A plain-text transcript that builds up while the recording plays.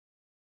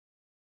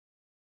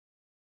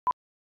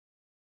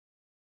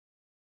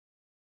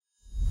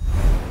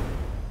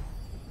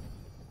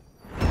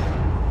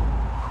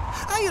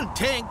Iron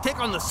Tank take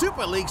on the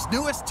Super League's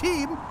newest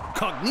team,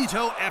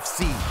 Cognito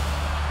FC.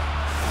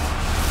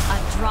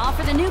 A draw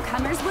for the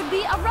newcomers would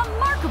be a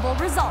remarkable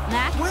result,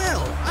 Mac.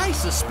 Well, I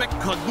suspect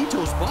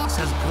Cognito's boss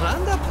has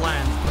grander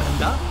plans,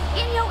 Brenda.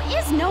 Inyo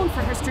is known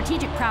for her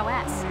strategic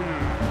prowess.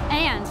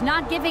 And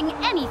not giving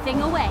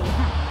anything away.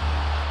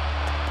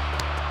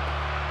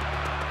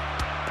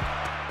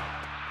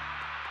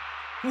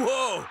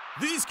 Whoa,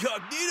 these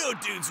Cognito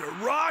dudes are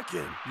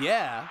rocking.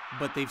 Yeah,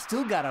 but they've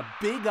still got a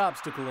big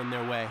obstacle in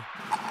their way.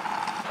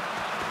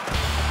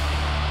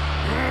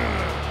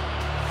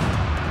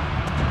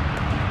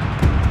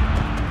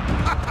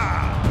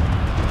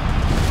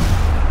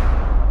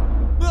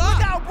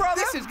 Look out,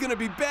 brother! This is gonna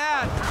be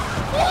bad.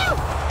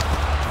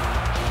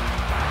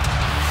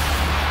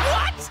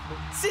 What?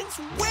 Since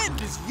when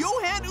does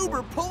Johann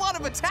Uber pull out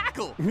of a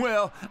tackle?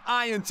 Well,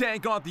 Iron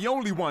Tank aren't the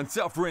only one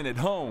suffering at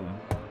home.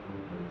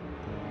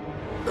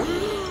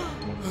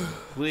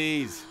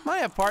 Please, my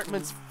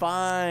apartment's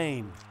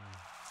fine.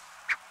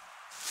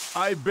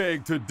 I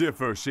beg to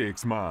differ,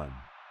 Shakesman.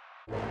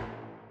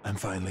 I'm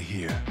finally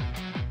here.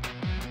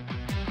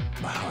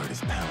 My heart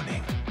is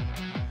pounding.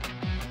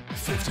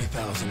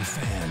 50,000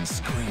 fans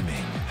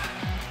screaming.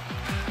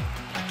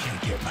 I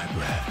can't get my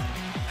breath.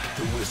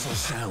 The whistle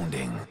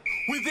sounding.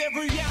 With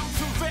every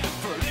ounce of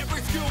effort,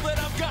 every skill that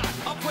I've got,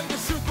 I'll play the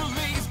Super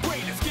League's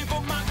greatest, give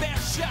them my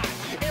best shot.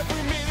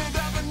 Every minute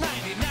of the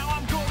 90, now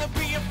I'm gonna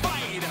be a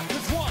fighter.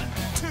 'Cause 1,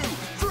 2,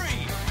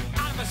 3,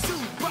 I'm a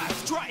Supa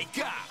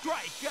Striker.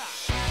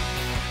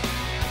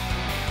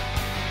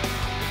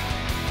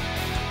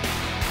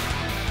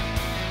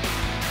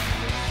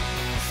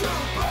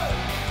 Supa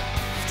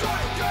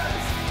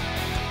Strikas!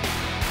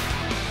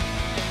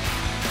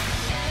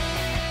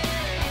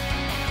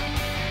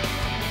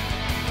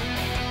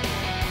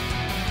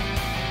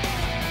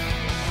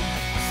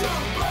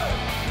 Supa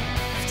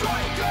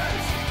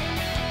Strikas!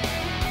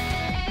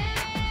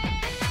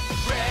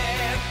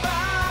 Breath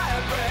by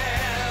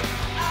breath,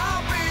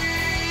 I'll be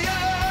a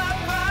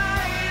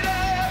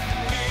fighter.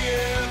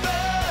 Hear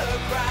the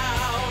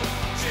crowd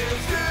cheer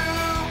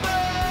Supa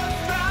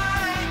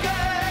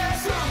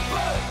Strikas!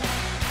 Supa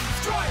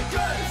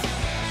Strikas!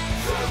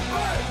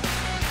 Supa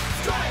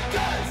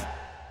Strikas!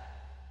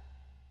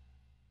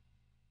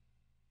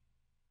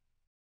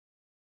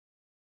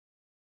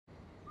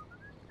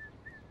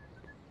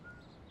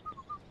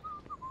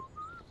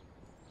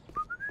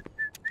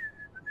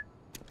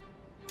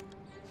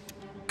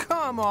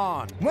 Come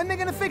on, when are they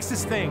gonna fix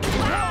this thing?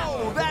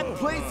 Oh, that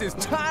place is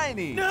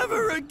tiny!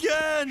 Never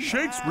again!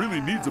 Shakes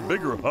really needs a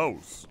bigger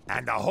house.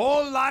 And a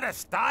whole lot of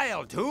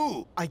style,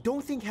 too. I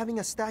don't think having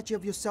a statue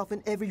of yourself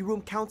in every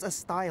room counts as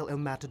style, El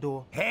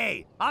Matador.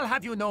 Hey, I'll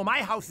have you know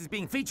my house is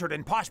being featured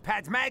in Posh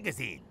Pads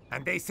magazine.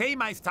 And they say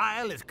my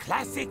style is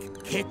classic,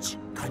 kitsch,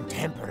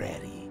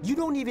 contemporary. You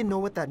don't even know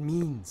what that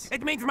means.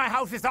 It means my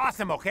house is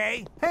awesome,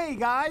 okay? Hey,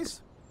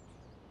 guys.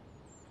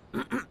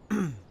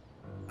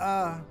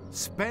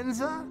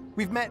 Spencer?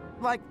 We've met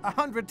like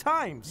 100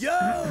 times. Yo!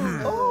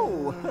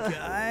 Oh!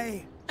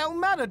 Guy. El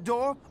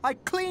Matador, I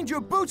cleaned your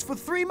boots for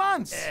 3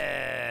 months.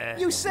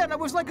 You said I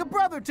was like a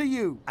brother to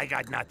you. I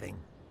got nothing.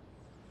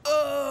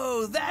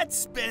 Oh, that's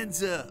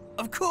Spencer.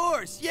 Of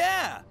course,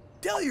 yeah.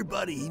 Tell your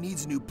buddy he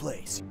needs a new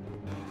place.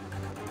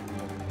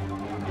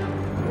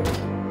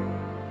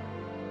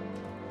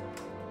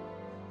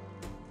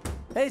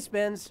 Hey,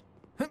 Spence.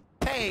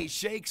 Hey,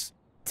 Shakes.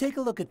 Take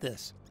a look at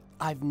this.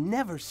 I've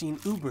never seen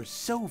Uber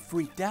so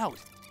freaked out.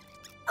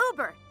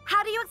 Uber,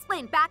 how do you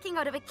explain backing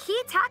out of a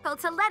key tackle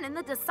to Lennon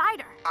the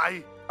Decider?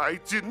 I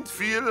didn't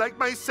feel like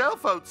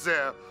myself out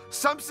there.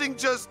 Something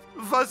just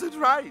wasn't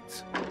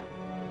right.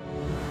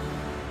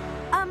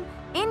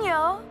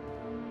 Inyo.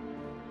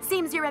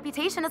 Seems your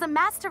reputation as a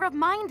master of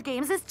mind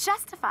games is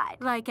justified.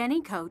 Like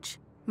any coach,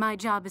 my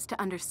job is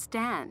to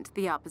understand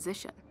the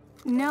opposition,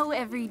 know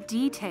every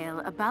detail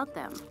about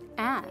them,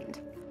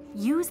 and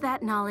use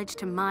that knowledge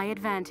to my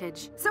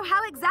advantage. So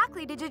how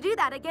exactly did you do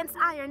that against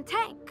Iron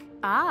Tank?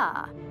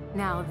 Ah,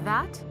 now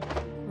that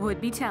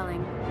would be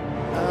telling.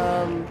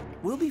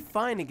 We'll be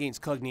fine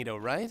against Cognito,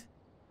 right?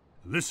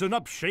 Listen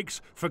up,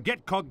 Shakes.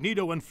 Forget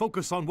Cognito and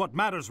focus on what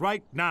matters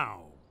right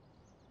now.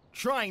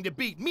 Trying to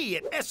beat me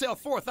at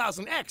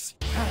SL4000X.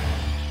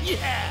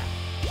 Yeah!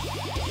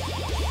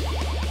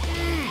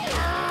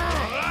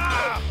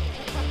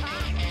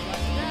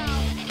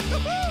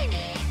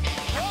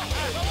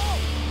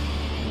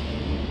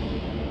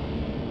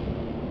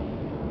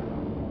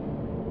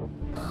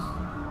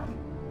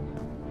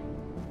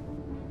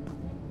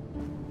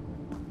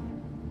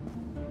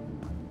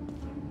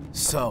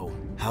 So,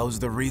 how's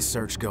the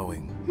research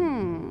going?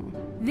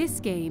 This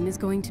game is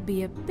going to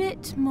be a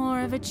bit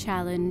more of a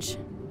challenge.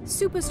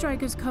 Supa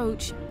Strikas'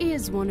 coach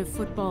is one of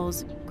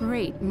football's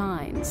great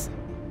minds.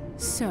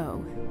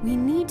 So, we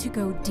need to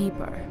go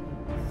deeper.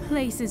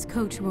 Places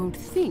coach won't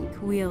think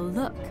we'll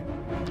look.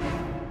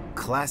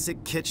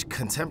 Classic kitsch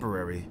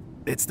contemporary.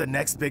 It's the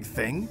next big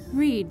thing?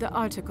 Read the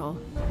article.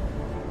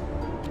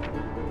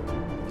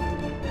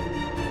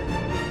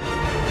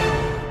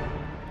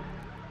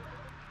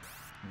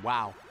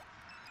 Wow.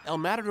 El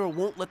Matador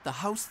won't let the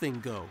house thing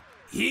go.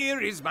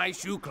 Here is my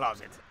shoe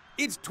closet.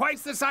 It's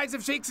twice the size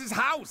of Shakes'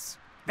 house.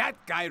 That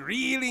guy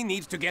really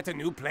needs to get a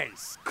new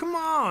place. Come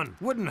on!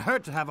 Wouldn't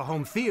hurt to have a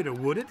home theater,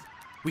 would it?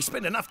 We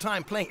spend enough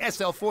time playing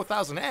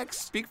SL4000X.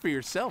 Speak for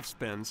yourself,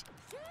 Spence.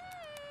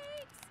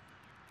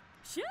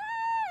 Shakes!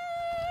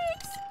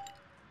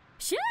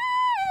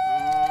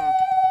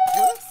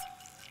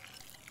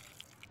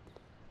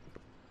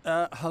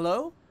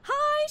 Hello?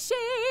 Hi,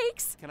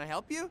 Shakes! Can I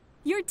help you?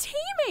 Your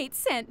teammate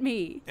sent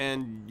me.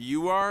 And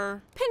you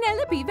are?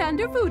 Penelope van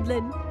der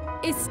Voodlin,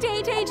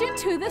 estate agent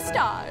to the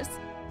stars.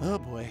 Oh,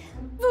 boy.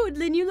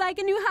 Voodlin, you like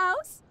a new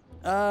house?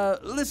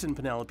 Listen,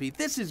 Penelope,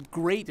 this is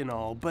great and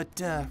all, but,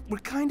 we're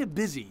kind of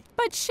busy.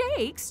 But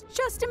Shakes,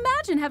 just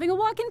imagine having a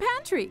walk-in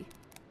pantry.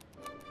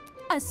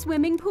 A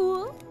swimming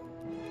pool.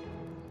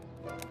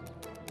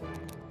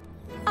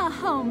 A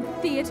home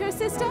theater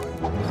system.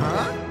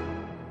 Huh?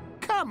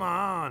 Come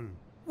on!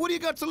 What do you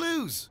got to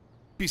lose?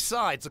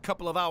 Besides a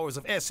couple of hours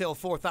of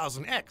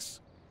SL4000X.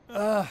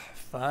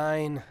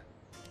 Fine.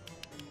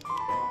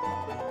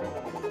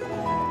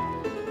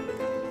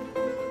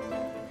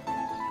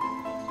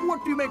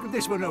 What do you make of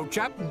this one, old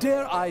chap?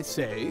 Dare I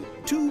say,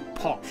 too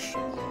posh.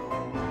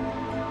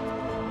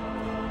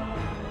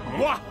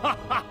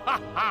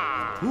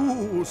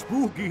 Ooh,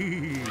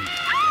 spooky!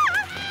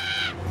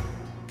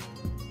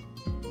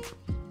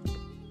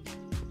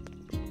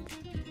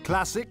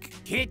 Classic.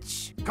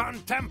 Kitsch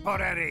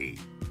contemporary.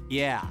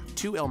 Yeah,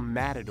 to El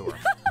Matador.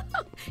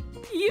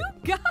 You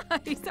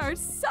guys are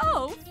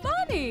so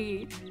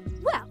funny.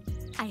 Well,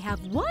 I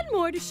have one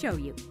more to show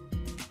you.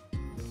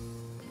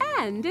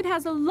 And it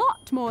has a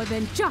lot more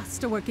than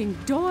just a working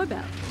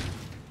doorbell.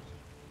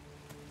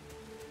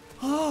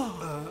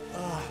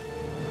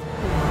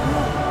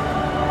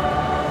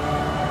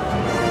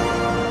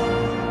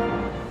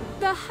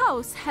 The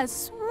house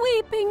has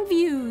sweeping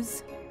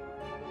views.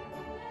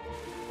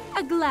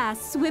 A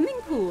glass swimming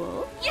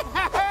pool.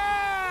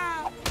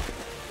 Yeah!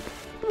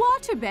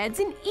 Water beds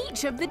in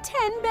each of the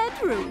 10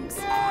 bedrooms.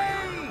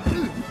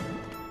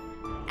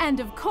 And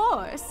of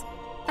course,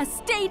 a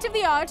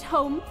state-of-the-art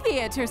home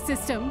theater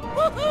system.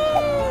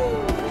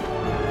 Whoa!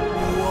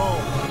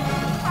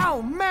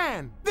 Oh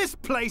man, this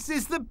place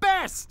is the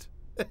best!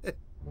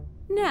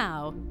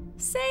 Now,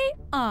 say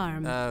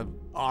arm.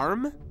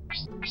 Arm?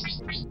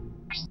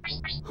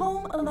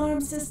 Home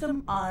alarm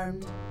system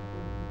armed.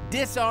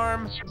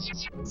 Disarm.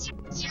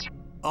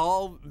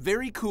 All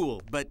very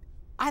cool, but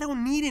I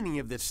don't need any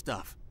of this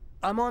stuff.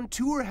 I'm on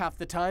tour half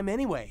the time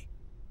anyway.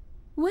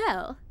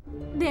 Well,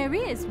 there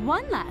is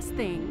one last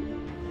thing.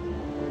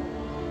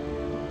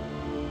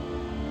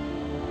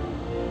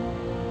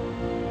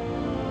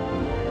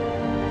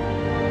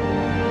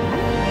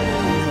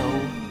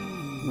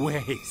 No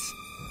ways.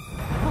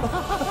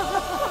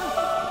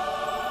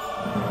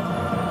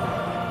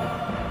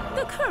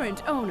 The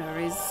current owner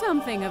is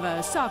something of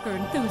a soccer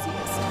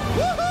enthusiast.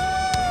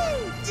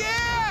 Woohoo!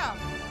 Yeah!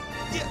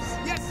 Yes,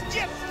 yes,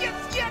 yes,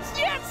 yes, yes,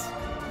 yes!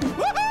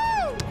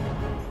 Woohoo!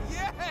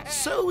 Yeah!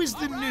 So is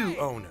the new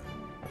owner.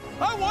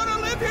 I want to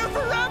live here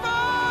forever!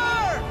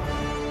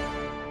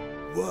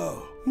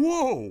 Whoa.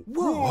 Whoa.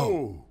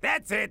 Whoa.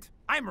 That's it.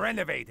 I'm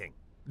renovating.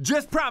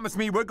 Just promise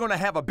me we're gonna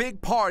have a big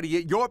party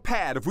at your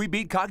pad if we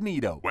beat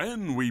Cognito.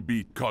 When we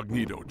beat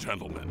Cognito,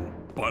 gentlemen.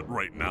 But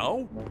right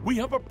now, we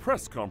have a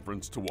press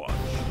conference to watch.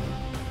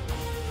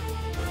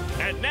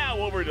 And now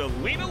over to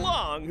Lena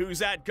Long,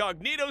 who's at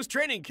Cognito's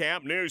training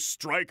camp near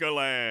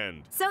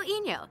Strikerland. So,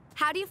 Inyo,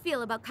 how do you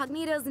feel about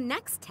Cognito's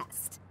next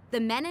test? The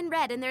men in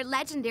red and their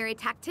legendary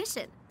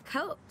tactician,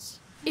 Coach.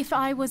 If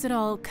I was at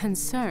all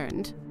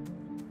concerned,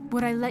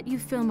 would I let you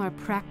film our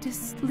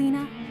practice,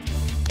 Lena?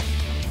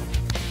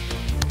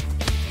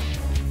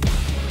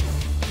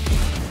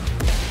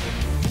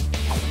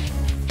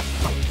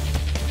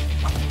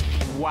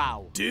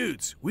 Wow.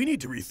 Dudes, we need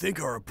to rethink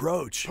our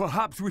approach.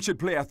 Perhaps we should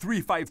play a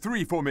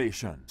 3-5-3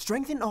 formation.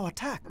 Strengthen our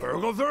attack.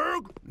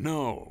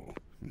 No.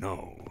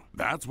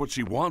 That's what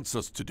she wants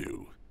us to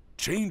do.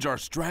 Change our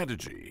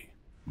strategy.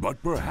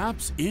 But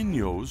perhaps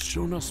Inyo's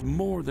shown us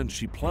more than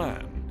she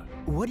planned.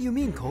 What do you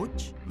mean,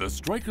 Coach? The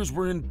strikers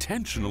were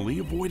intentionally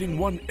avoiding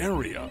one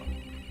area.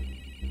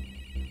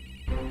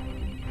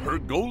 Her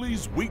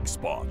goalie's weak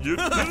spot.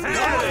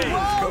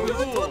 Wow,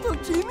 you're a total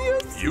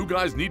genius! You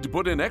guys need to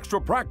put in extra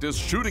practice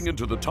shooting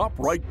into the top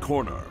right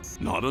corner.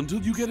 Not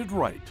until you get it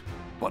right,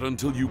 but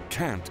until you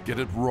can't get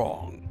it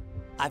wrong.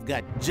 I've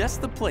got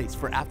just the place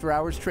for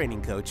after-hours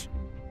training, Coach.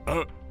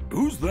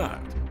 Who's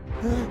that?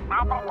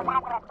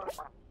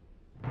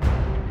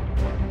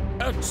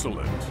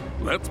 Excellent.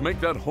 Let's make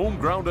that home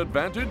ground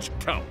advantage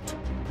count.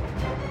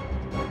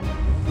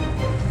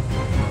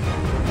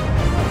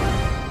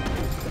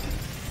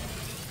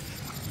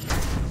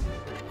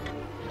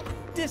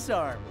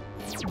 Disarm.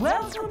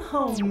 Welcome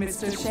home,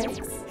 Mr.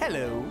 Shakes.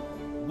 Hello.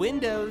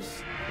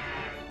 Windows.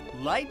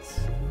 Lights.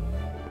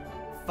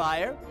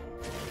 Fire.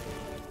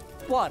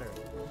 Water.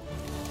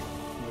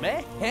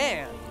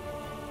 Man,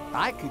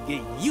 I could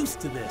get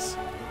used to this.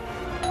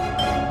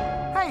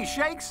 Hey,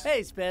 Shakes.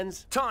 Hey,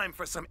 Spence. Time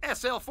for some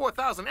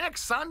SL4000X,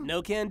 son.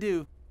 No can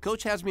do.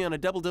 Coach has me on a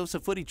double dose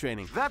of footy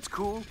training. That's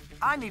cool.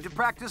 I need to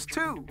practice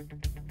too.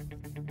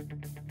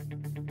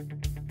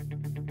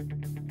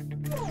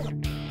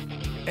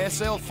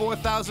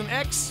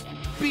 SL4000X,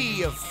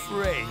 be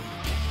afraid.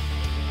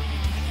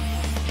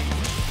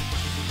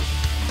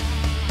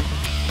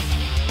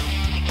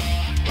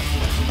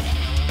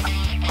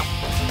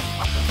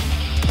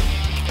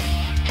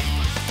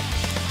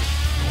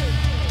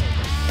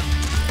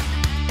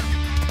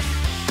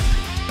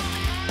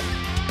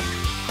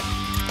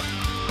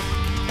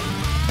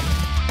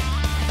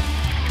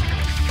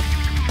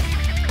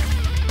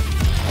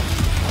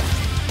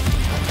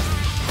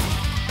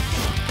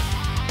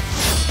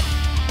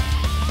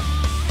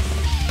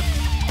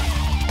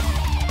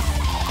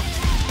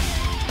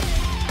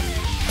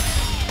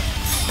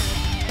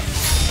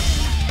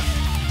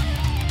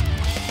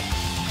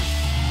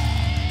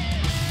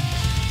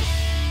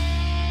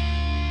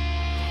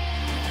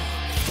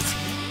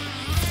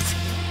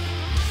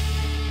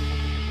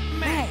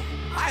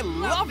 I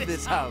love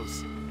this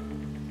house.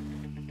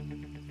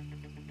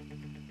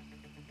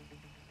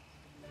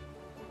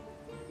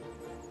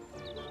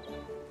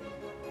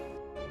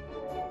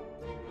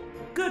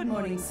 Good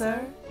morning,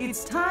 sir.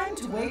 It's time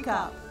to wake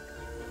up.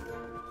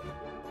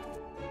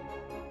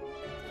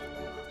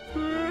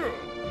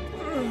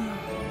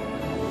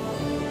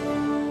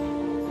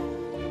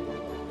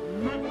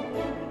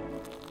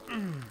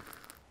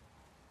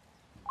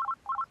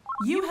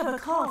 You have a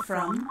call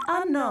from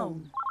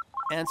unknown.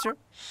 Answer.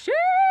 Shakes!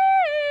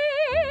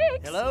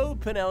 Hello,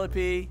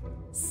 Penelope.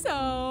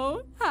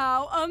 So,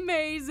 how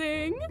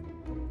amazing!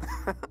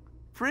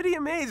 Pretty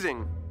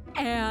amazing.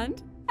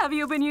 And have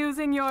you been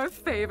using your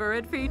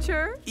favorite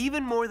feature?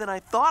 Even more than I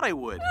thought I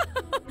would.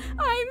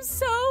 I'm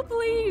so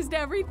pleased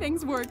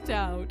everything's worked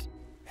out.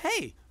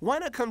 Hey, why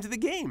not come to the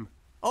game?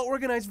 I'll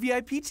organize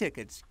VIP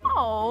tickets.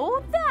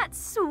 Oh,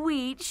 that's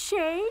sweet,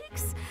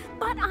 Shakes.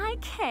 But I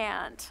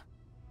can't.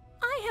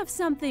 I have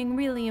something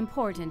really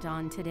important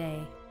on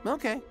today.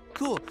 Okay,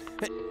 cool.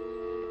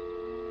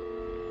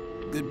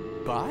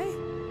 Goodbye?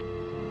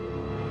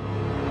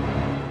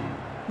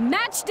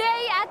 Match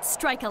day at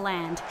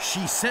Strikerland.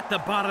 She set the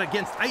bar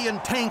against Iron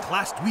Tank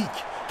last week.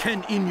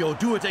 Can Inyo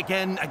do it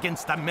again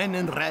against the men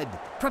in red?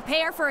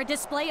 Prepare for a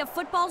display of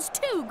football's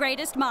two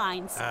greatest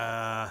minds.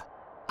 I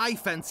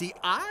fancy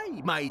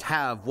I might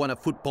have one of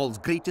football's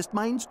greatest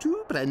minds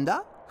too,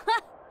 Brenda.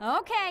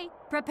 Okay,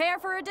 prepare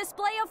for a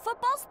display of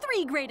football's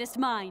three greatest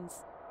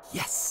minds.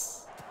 Yes.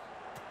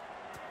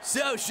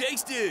 So,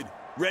 Shakes dude,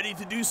 ready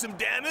to do some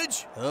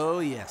damage? Oh,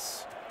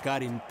 yes.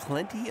 Got in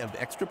plenty of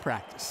extra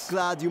practice.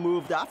 Glad you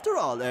moved after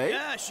all, eh?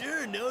 Yeah,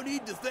 sure. No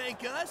need to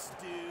thank us,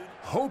 dude.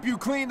 Hope you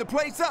clean the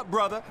place up,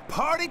 brother.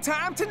 Party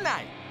time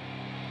tonight.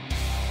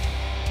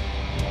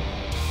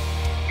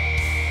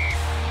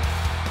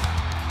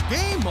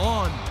 Game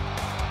on.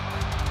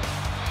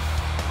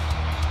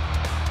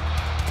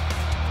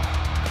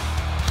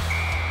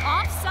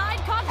 Offside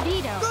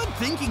Cognito. Good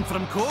thinking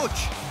from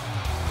Coach.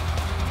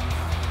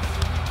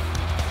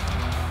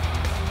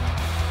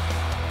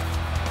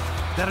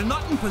 They're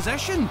not in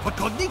possession, but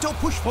Cognito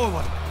push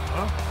forward.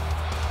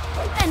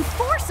 And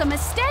force a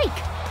mistake.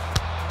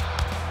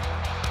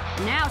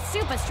 Now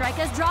Supa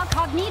Strikas draw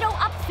Cognito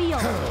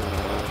upfield.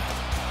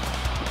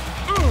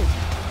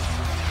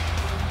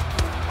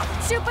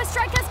 Supa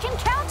Strikas can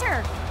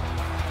counter.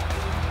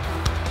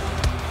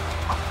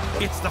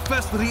 It's the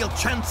first real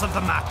chance of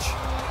the match.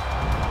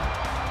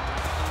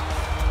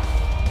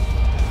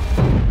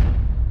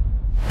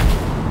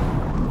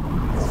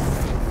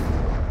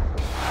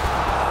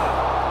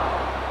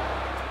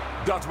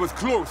 That was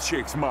close,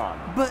 Shakes, man.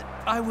 But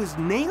I was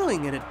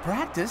nailing it at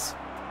practice.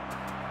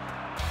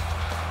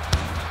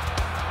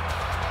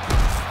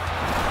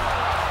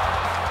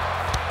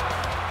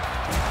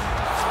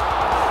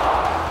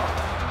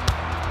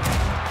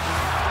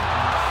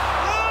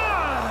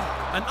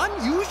 An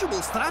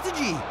unusual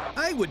strategy.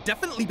 I would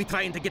definitely be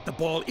trying to get the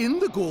ball in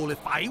the goal if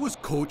I was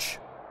coach.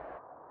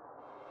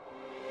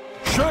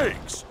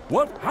 Shakes,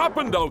 what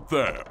happened out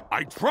there?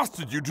 I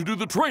trusted you to do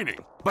the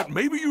training, but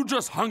maybe you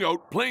just hung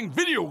out playing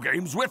video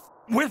games with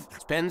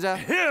Spenza?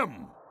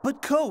 him.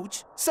 But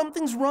Coach,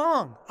 something's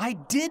wrong. I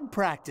did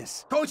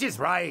practice. Coach is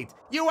right.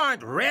 You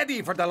aren't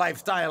ready for the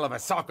lifestyle of a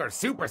soccer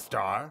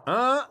superstar.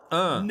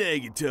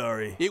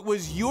 Negatory. It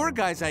was your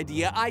guys'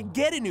 idea. I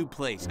get a new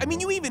place. I mean,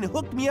 you even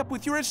hooked me up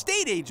with your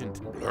estate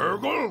agent.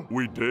 Blurgle?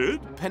 We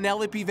did?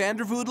 Penelope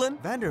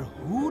Vandervoodlen?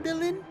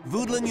 Vanderhoodelen?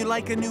 Voodlen, you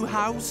like a new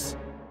house?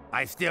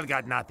 I still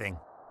got nothing.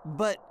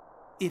 But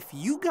if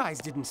you guys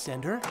didn't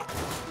send her,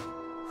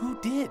 who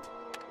did?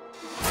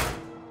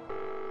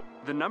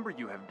 The number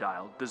you have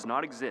dialed does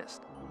not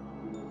exist.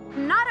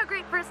 Not a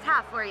great first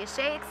half for you,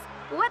 Shakes.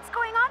 What's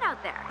going on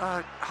out there?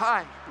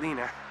 Hi,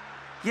 Lena.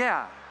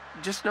 Yeah,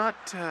 just not,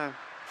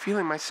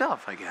 feeling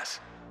myself, I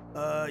guess.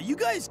 You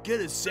guys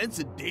get a sense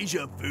of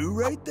deja vu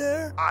right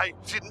there? I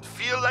didn't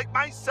feel like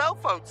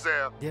myself out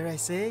there. Dare I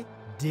say,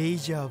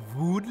 deja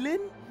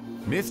voodlen?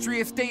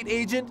 Mystery estate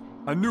agent,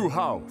 a new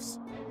house.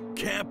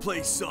 Can't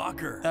play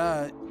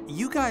soccer.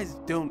 You guys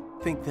don't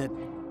think that...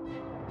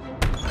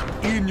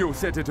 Inyo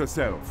said it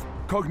herself.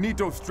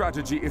 Cognito's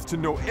strategy is to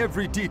know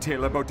every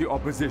detail about the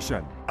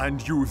opposition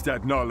and use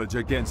that knowledge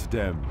against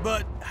them.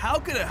 But how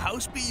could a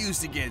house be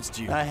used against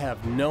you? I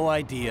have no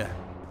idea.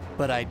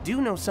 But I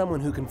do know someone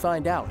who can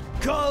find out.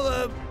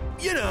 Call,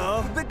 you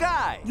know, the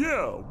guy.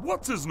 Yeah,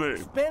 what's his name?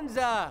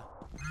 Spenza.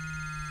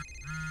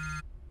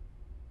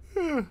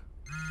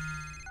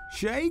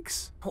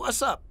 Shakes?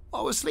 What's up? I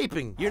was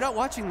sleeping. You're not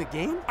watching the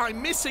game?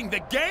 I'm missing the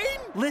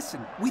game?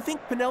 Listen, we think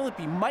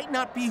Penelope might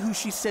not be who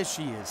she says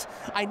she is.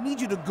 I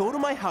need you to go to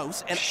my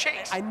house and...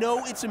 Shakes! I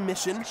know it's a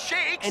mission.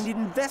 Shakes! And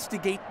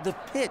investigate the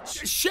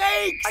pitch.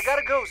 Shakes! I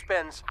gotta go,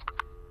 Spence.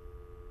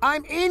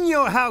 I'm in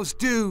your house,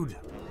 dude.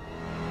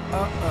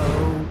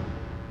 Uh-oh.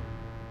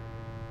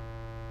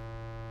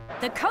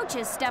 The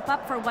coaches step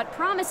up for what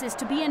promises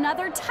to be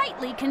another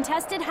tightly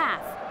contested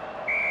half.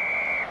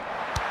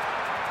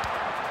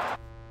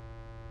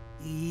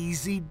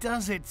 Easy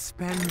does it,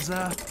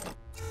 Spenza.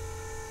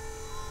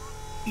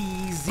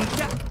 Easy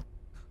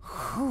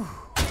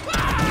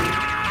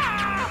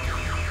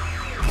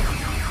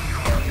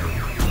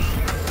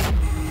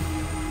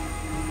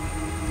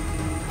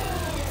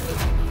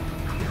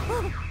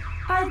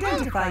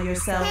Identify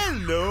yourself.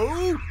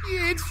 Hello,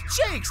 it's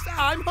Shakes.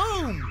 I'm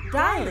home.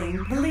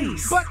 Dialing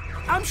police. But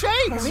I'm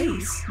Shakes.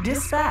 Police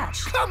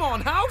dispatch. Come on,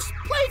 house,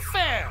 play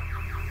fair.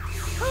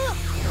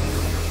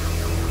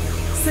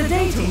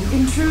 Sedating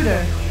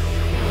intruder.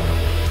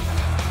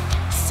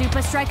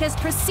 Supa Strikas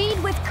proceed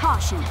with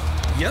caution.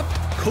 Yep,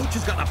 coach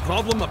has got a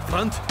problem up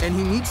front, and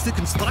he needs to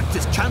construct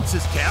his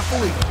chances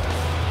carefully.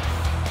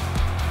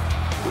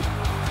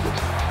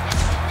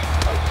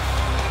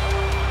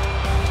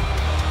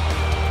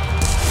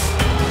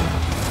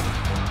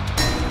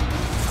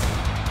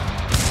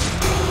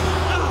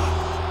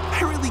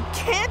 I really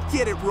can't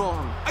get it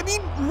wrong. I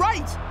mean,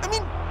 right.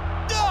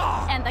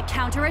 And the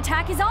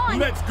counterattack is on.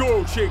 Let's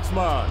go, Shakes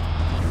man.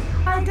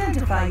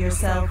 Identify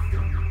yourself.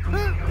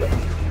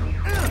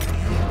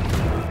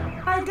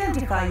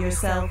 Identify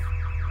yourself.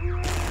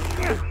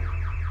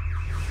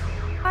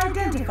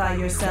 Identify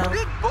yourself.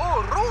 Big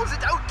ball rolls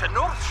it out to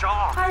North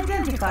Shaw.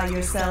 Identify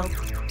yourself.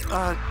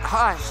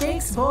 Hi.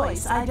 Shake's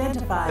voice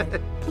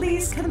identified.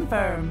 Please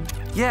confirm.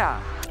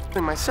 Yeah,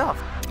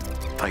 myself,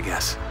 I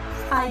guess.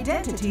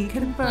 Identity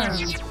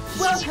confirmed.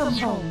 Welcome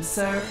home,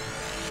 sir.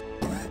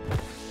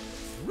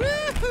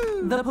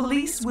 The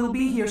police will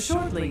be here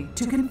shortly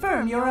to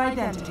confirm your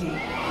identity.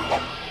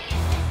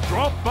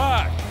 Drop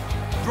back!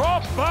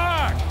 Drop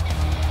back!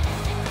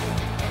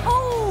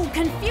 Oh,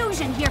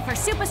 confusion here for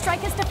Supa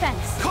Strikas'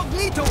 defense.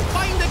 Cognito,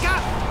 find the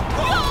gap!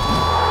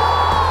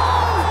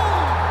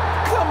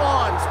 Come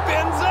on,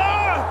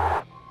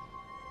 Spenza!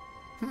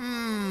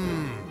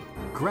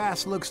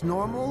 Grass looks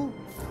normal.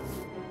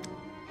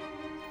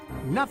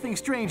 Nothing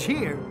strange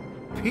here.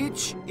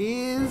 Pitch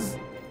is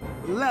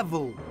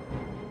level.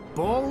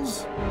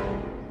 Balls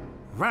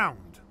round.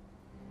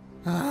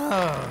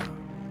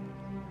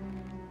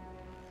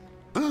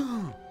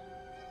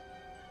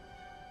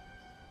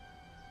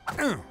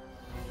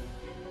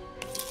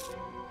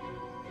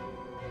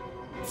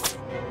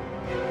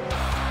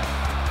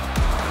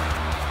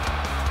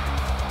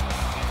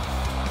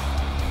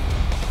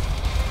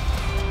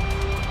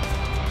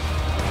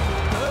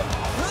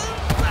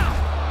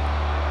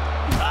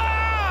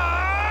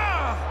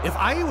 If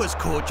I was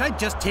coach, I'd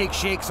just take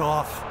Shakes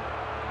off.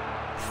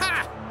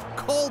 Ha!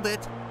 Called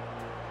it.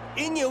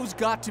 Inyo's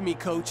got to me,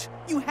 coach.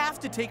 You have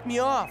to take me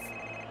off.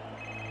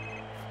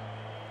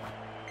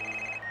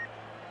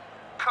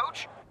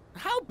 Coach,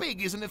 how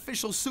big is an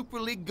official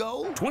Super League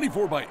goal?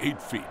 24 by 8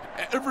 feet.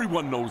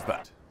 Everyone knows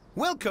that.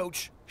 Well,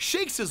 Coach,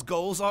 Shakes'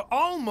 goals are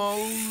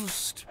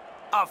almost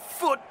a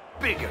foot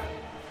bigger.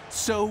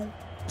 So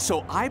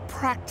I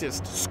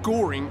practiced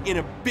scoring in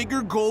a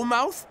bigger goal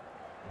mouth?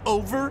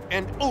 Over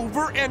and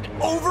over and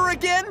over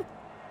again?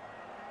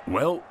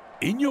 Well,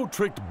 Inyo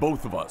tricked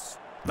both of us.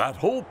 That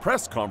whole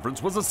press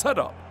conference was a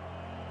setup.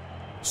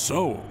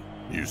 So,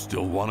 you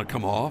still want to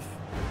come off?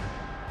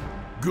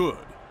 Good.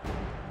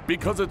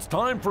 Because it's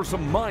time for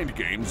some mind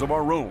games of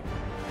our own.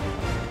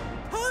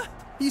 Huh?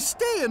 He's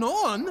staying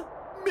on?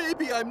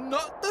 Maybe I'm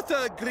not the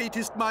third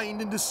greatest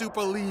mind in the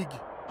Super League.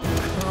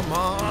 Come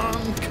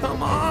on,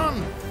 come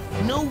on!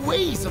 No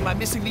ways am I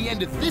missing the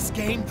end of this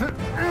game.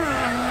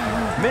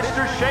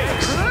 Mr.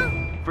 Shakes,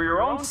 for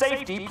your own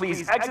safety,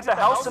 please exit the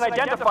house and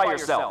identify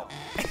yourself.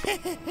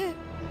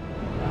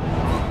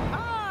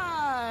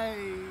 Hi!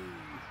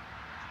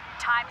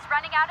 Time's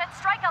running out at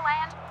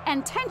Strikerland.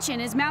 And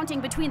tension is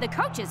mounting between the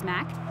coaches,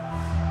 Mac.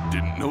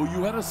 Didn't know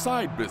you had a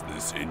side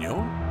business, Inyo.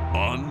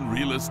 On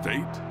real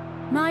estate.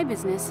 My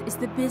business is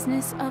the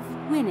business of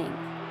winning,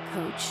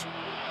 coach.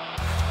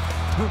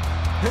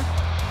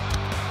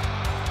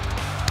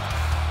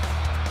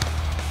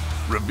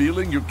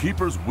 Revealing your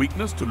keeper's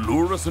weakness to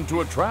lure us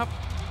into a trap?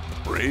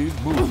 Brave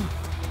move,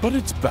 but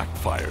it's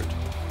backfired.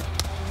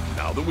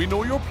 Now that we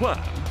know your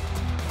plan,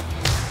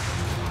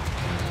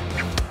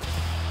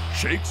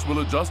 Shakes will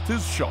adjust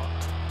his shot.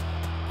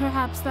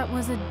 Perhaps that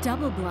was a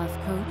double bluff,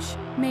 Coach.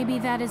 Maybe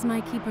that is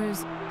my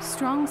keeper's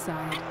strong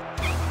side.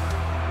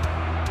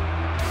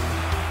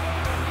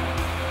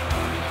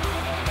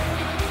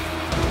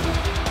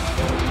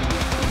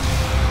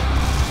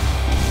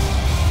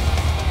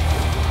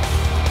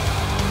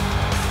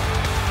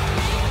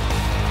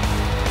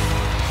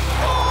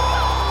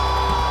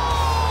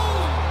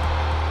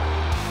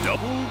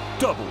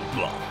 Double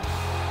bluff.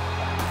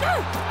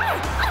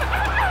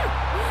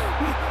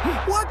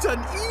 What an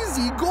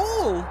easy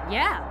goal!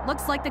 Yeah,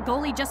 looks like the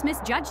goalie just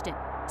misjudged it.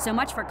 So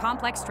much for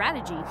complex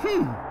strategy.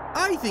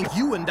 I think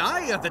you and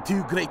I are the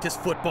two greatest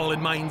football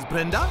in minds,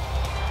 Brenda.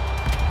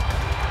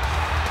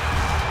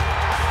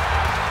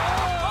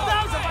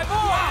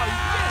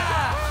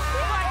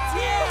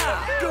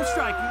 Go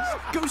Strikers!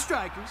 Go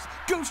Strikers!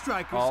 Go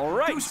Strikers! All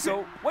right,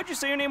 so what'd you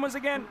say your name was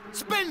again?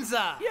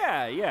 Spencer!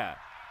 Yeah.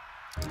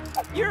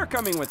 You're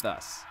coming with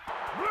us.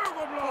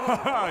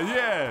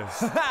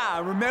 Yes.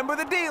 Remember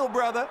the deal,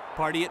 brother.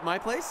 Party at my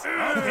place? All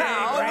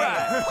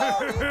right.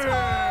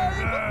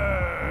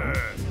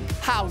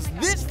 How's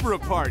this for a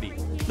party?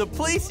 The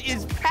place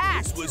is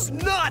packed. This was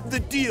not the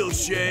deal,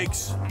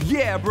 Shakes.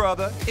 Yeah,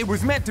 brother. It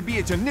was meant to be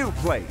at your new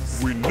place.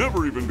 We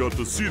never even got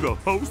to see the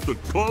house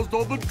that caused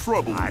all the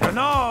trouble. I don't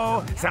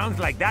know. Sounds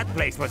like that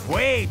place was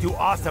way too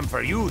awesome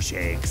for you,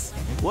 Shakes.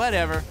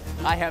 Whatever.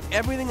 I have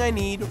everything I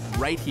need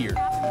right here.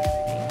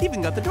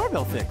 Even got the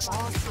doorbell fixed.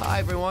 Hi,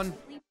 everyone.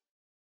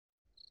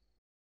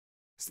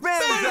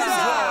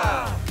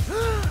 Spencer!